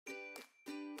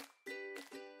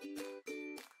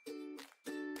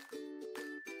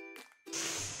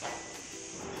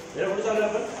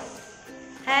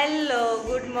Hello,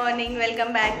 good morning, welcome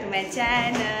back to my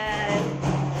channel.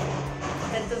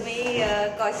 तर तुम्ही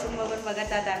costume बघून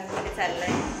बघत आहात आम्ही कुठे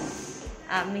चाललोय.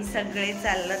 आम्ही सगळे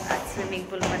चाललो आज स्विमिंग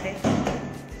पूलमध्ये.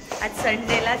 आज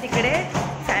संडेला तिकडे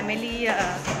फॅमिली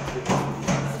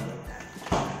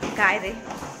काय रे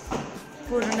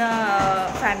पूर्ण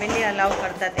फॅमिली अलाव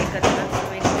करतात एकत्र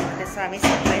स्विमिंग पूलमध्ये. सो आम्ही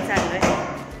सगळे चाललोय.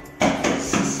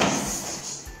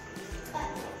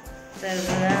 तर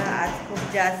आज खूप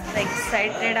जास्त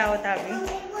एक्साइटेड आहोत आम्ही.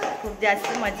 खूप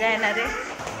जास्त मजा येणार आहे.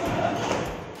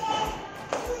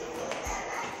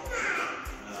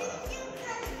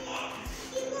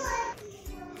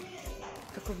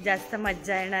 खूप जास्त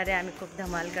मजा येणार आहे. आम्ही खूप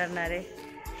धमाल करणार आहे.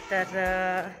 तर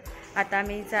आता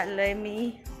आम्ही चाललो आहे.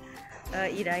 मी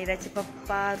इराचे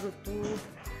पप्पा, ऋतू,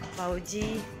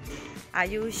 भाऊजी,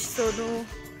 आयुष, सोनू,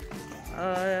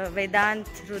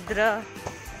 वेदांत, रुद्र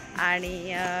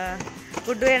आणि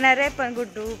गुड्डू येणार आहे. पण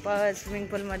गुड्डू स्विमिंग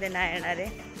पूलमध्ये नाही येणार आहे.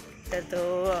 तर तो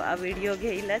व्हिडिओ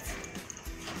घेईलच.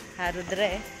 हा रुद्र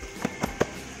आहे,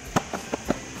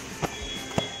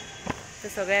 तो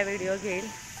सगळ्या व्हिडिओ घेईल.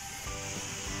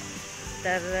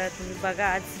 तर तुम्ही बघा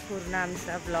आज पूर्ण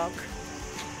आमचा ब्लॉग.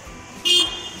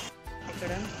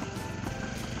 इकडं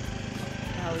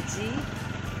भाऊजी,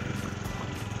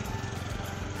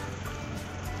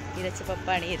 इराचे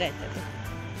पप्पा आणि इरा येतात.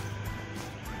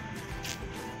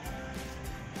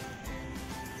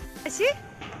 अशी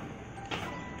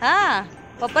हा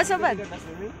पप्पा सोबत.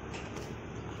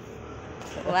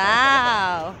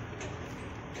 वाव,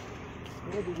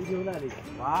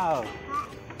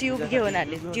 ट्यूब घेऊन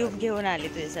आली. ट्यूब घेऊन आली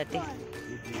तुझ्यासाठी.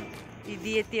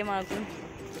 दीदी येते मागून.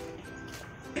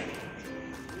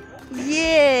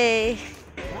 ये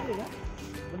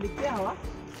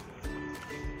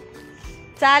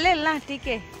चालेल ना, ठीक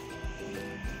आहे.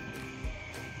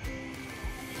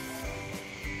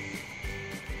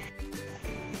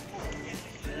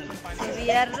 We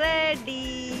are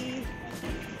ready.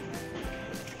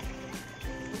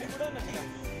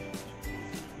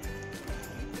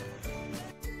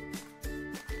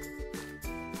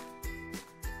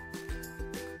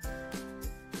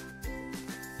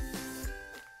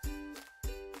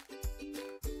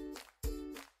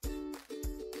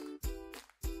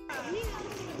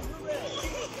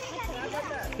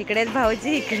 इकडे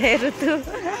भाऊजी, इकडे ऋतू.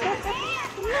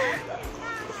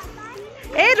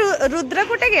 ए रुद्र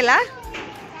कुठे गेला?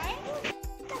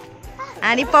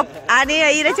 आणि आणि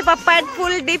इराचे पप्पा आहेत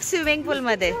फुल डीप स्विमिंग पूल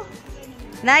मध्ये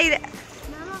ना.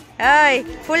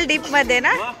 फुल डीप मध्ये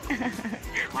ना.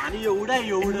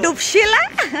 डुबशीला.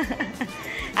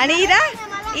 आणि इरा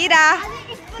इरा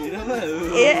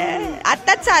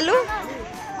आत्ताच चालू.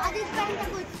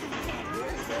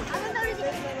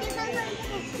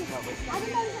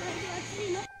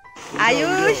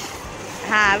 आयुष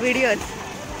हा व्हिडिओ.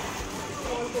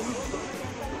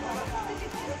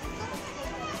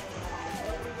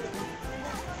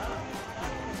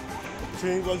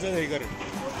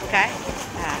 काय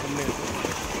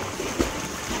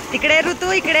तिकडे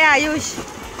ऋतू, इकडे आयुष.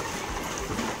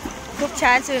 खूप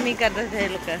छान स्विमिंग करतात हे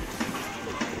लोक.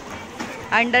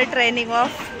 अंडर ट्रेनिंग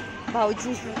ऑफ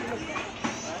भाऊजी.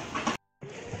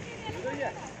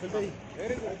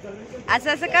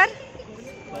 असं असं कर.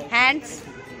 हँड्स.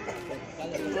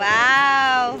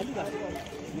 वाव.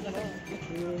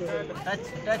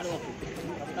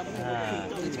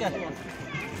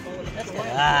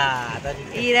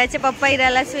 इराचे पप्पा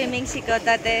इराला स्विमिंग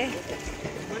शिकवतात ते.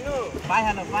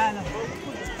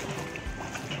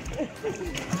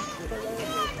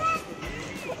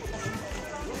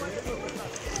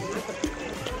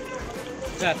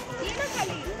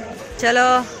 चलो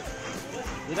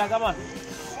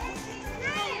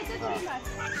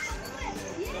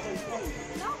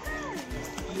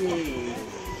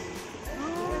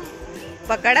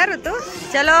पकड़ा ऋतु.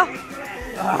 चलो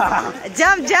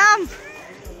जंप जंप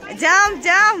जंप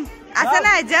जंप. असं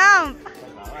नाही, जंप.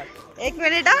 1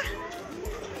 मिनिट.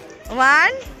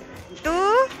 1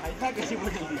 2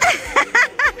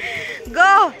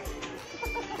 गो.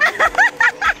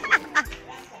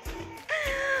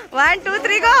 1 2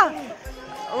 3 गो.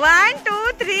 1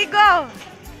 2 3 गो.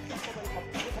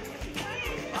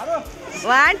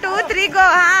 1 2 3 गो.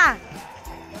 हा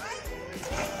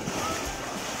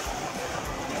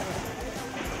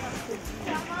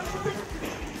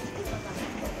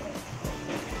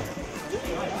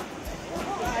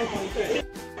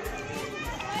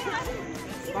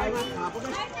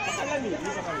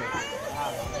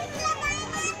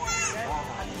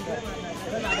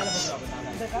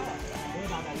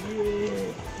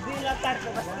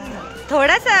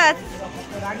थोडासा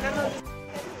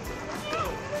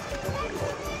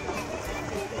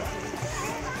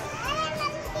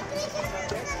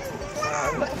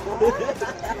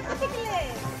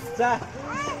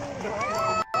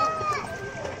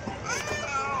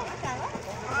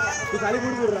तू खाली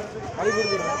बुड बुड रहा, खाली बुड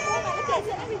बुड रहा.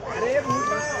 अरे बुड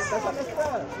तसा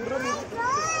नसतं.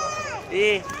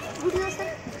 ए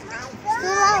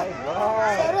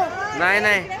नाही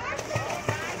नाही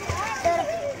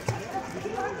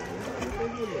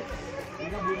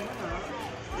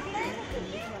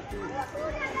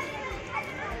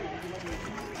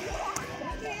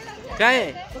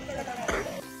काय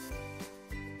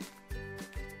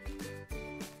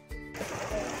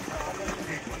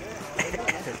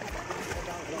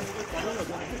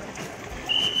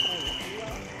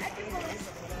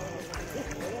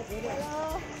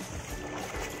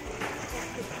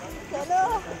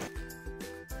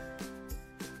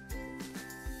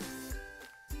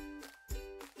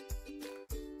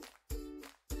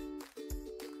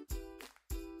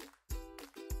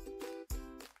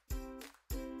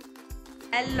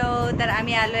हॅलो. तर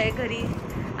आम्ही आलोय घरी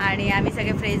आणि आम्ही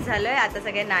सगळे फ्रेश झालोय. आता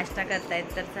सगळे नाश्ता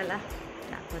करतायत. तर चला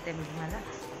दाखवते मी तुम्हाला.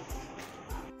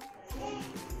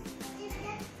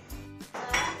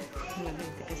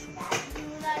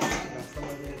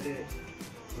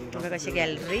 बघा कशी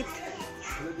गॅलरीत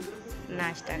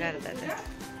नाश्ता करतात.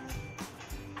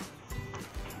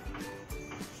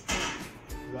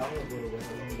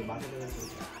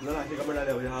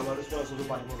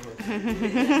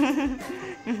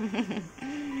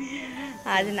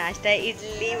 आज नाश्ता आहे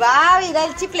इडली. वाव,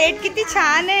 इराची प्लेट किती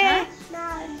छान आहे.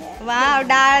 वाव,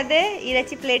 डाळ दे.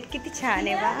 इराची प्लेट किती छान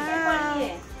आहे. वाव,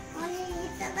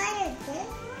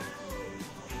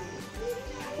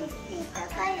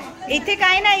 इथे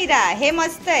काय नाही इरा, हे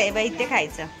मस्त आहे बाई. इथे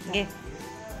खायचं. घे,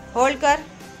 होल्ड कर.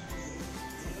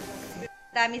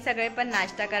 तर आम्ही सगळे पण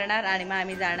नाश्ता करणार आणि मग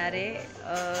आम्ही जाणार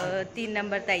आहे 3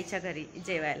 नंबर ताईच्या घरी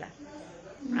जेवायला.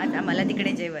 आज आम्हाला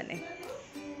तिकडे जेवण आहे.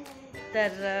 तर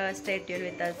स्टे ट्यून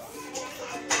विथ अस.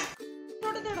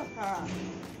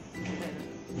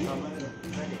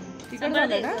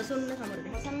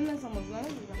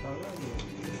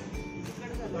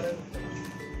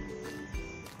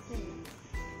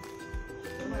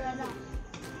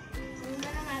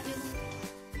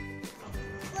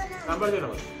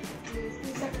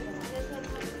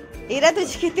 इरा,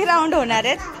 तुझी किती राऊंड होणार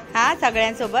आहेत हा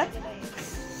सगळ्यांसोबत?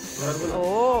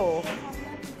 ओ,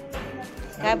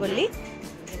 काय बोलली?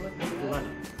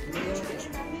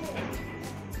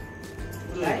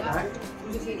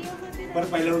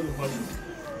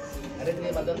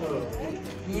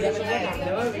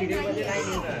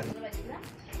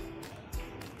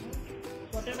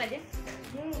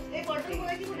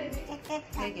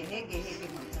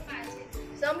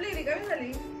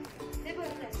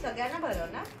 सगळ्यांना भरव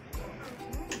ना.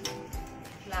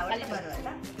 फ्लावर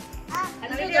भरवायला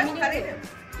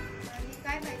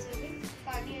काय पाहिजे?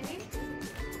 पाणी आणि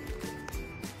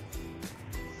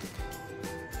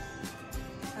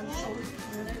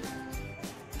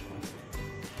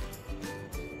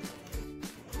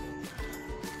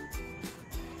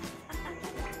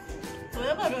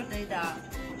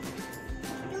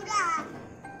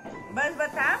बस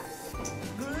बस. हा,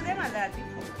 गुळू दे मला आधी.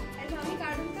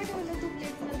 काढून का ठेवलं तू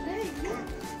प्लेट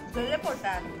मध्ये?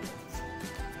 पोटात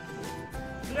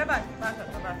तुला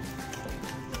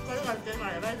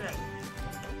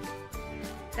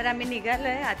तर आम्ही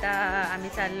निघालोय. आता आम्ही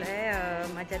चाललोय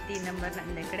माझ्या 3 नंबर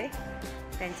नंदेकडे.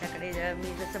 त्यांच्याकडे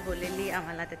मी जसं बोललेली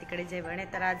आम्हाला आता तिकडे जेवण आहे.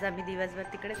 तर आज आम्ही दिवसभर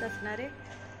तिकडेच असणार आहे.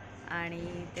 आणि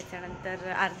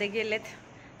त्याच्यानंतर अर्धे गेलेत.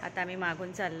 आता आम्ही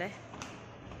मागून चाललोय.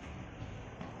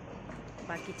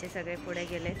 बाकीचे सगळे पुढे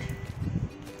गेलेत.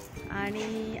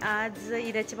 आणि आज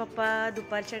इराचे पप्पा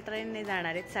दुपारच्या ट्रेनने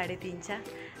जाणार आहेत 3:30च्या.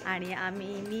 आणि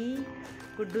मी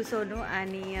गुड्डू, सोनू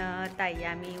आणि ताई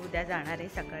आम्ही उद्या जाणार आहे.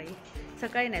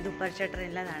 सकाळी नाही, दुपारच्या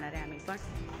ट्रेनला जाणार आहे आम्ही पण.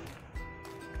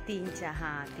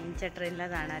 3च्या ट्रेनला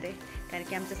जाणार आहे. कारण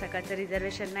की आमचं सकाळचं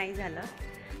रिझर्वेशन नाही झालं.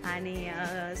 आणि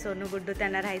सोनू, गुड्डू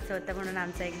त्यांना राहायचं होतं म्हणून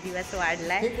आमचा एक दिवस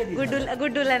वाढला आहे.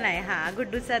 गुड्डूला नाही. हां,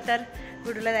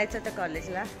 गुड्डूला जायचं होतं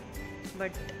कॉलेजला.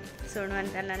 बट सोनू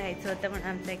आणि त्यांना राहायचं होतं म्हणून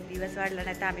आमचा एक दिवस वाढला.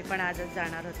 नाही तर आम्ही पण आजच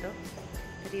जाणार होतो.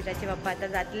 तर इराचे पप्पा आता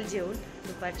जातील जेवून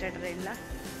दुपारच्या ट्रेनला.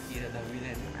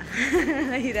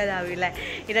 इरा 10वीला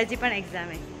आहे. इराची पण एक्झाम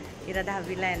आहे. इरा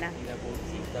 10वीला आहे ना.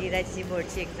 इराची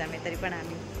बोर्डची एक्झाम आहे. तरी पण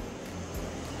आम्ही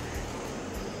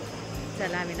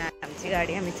चला, आम्ही ना आमची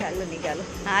गाडी आम्ही चाललो निघालो.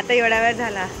 आता एवढा वेळ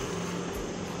झाला.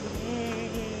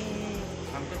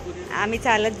 आम्ही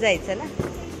चालत जायचं ना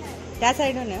त्या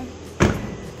साईडून.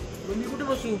 कुठे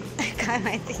बसू काय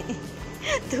माहिती.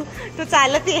 तू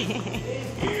चालत ये.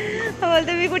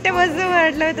 बोलतो मी कुठे बसू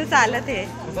म्हटलं. तू चालत ये.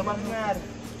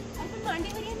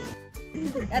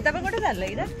 आता पण कुठे चाललो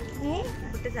इरा?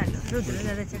 कुठे झालं? रुद्र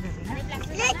दादाच्या घरी.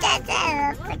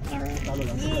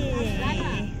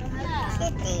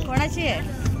 कोणाची आहे?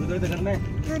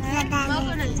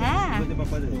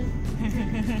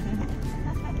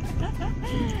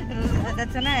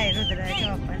 दादाचं नाही,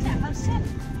 रुद्राच्या पप्पाचं.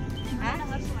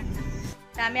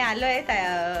 आम्ही आलोय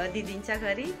दीदींच्या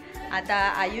घरी. आता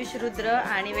आयुष, रुद्र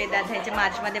आणि वेदांत ह्याचे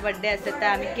मार्चमध्ये बर्थडे असतात, तर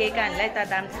आम्ही केक आणलाय. तर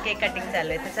आता आमचं केक कटिंग चालू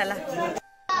आहे. तर चला.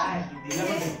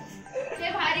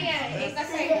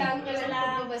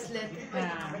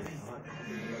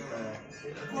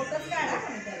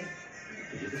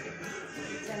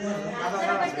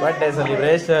 Birthday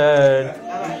celebration.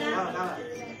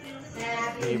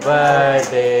 Happy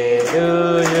birthday to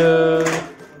you.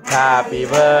 Happy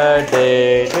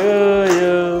birthday to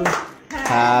you.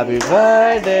 Happy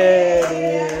birthday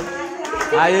dear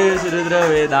Ayush Rudra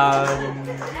Vedant.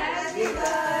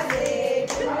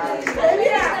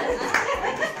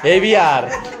 ABR.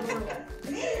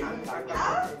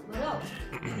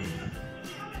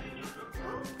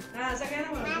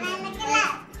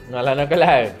 मला नकल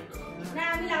आहे.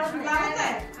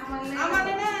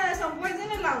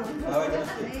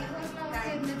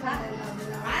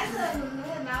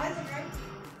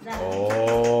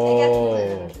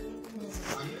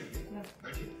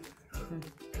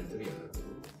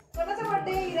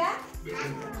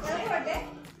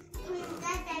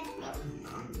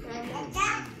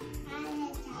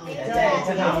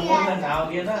 नाव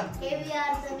घे ना.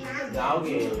 नाव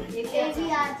घे.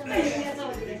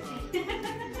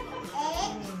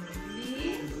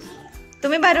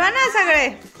 तुम्ही भरवा ना सगळे.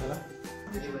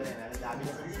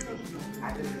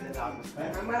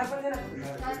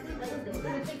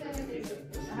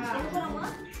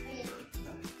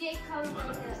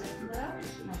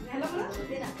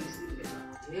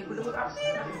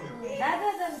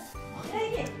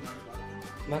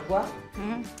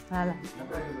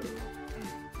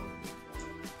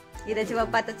 इराचे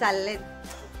पप्पा आता चाललेत.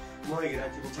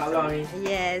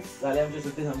 येस. आमची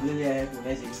सुट्टी संपलेली आहे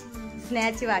पुण्याची.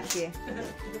 स्नेहाची बाकी आहे.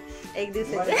 एक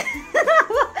दिवसाची.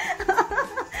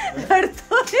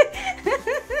 रडतोय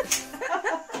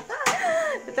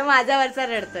तो माझ्यावरचा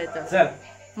रडतोय तो. चल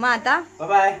मग आता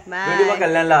बाय बाय.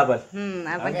 कल्याणला आपण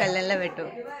आपण कल्याणला भेटू.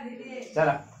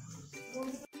 चला.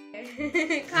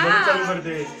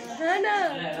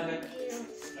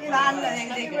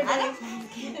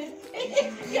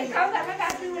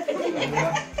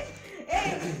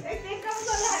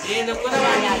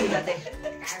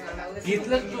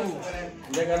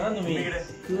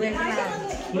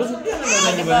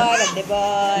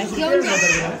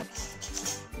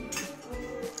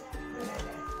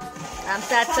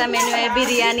 आमचा आजचा मेन्यू आहे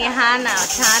बिर्याणी. हा ना,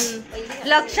 छान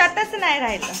लक्षातच नाही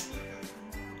राहिलं.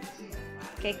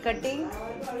 Cake cutting.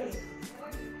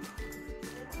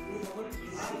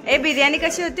 बिर्याणी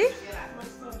कशी होती?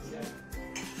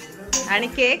 आणि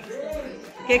केक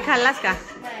केक खाल्लास का?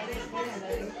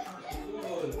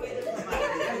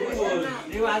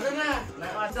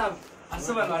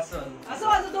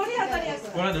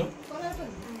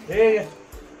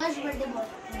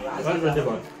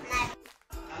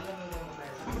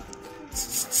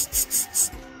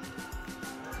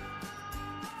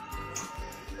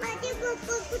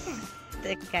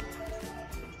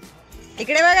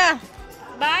 इकडे बघा.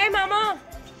 बाय मामा.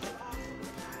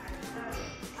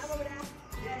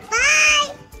 बाय.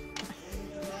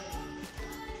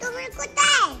 तुम्ही कुठे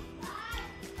आहे?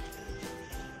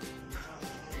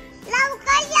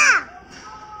 लवकर या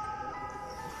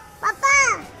पप्पा.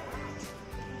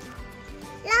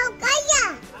 लवकर या.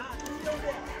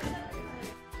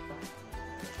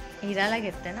 हिराला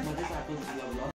घेते ना.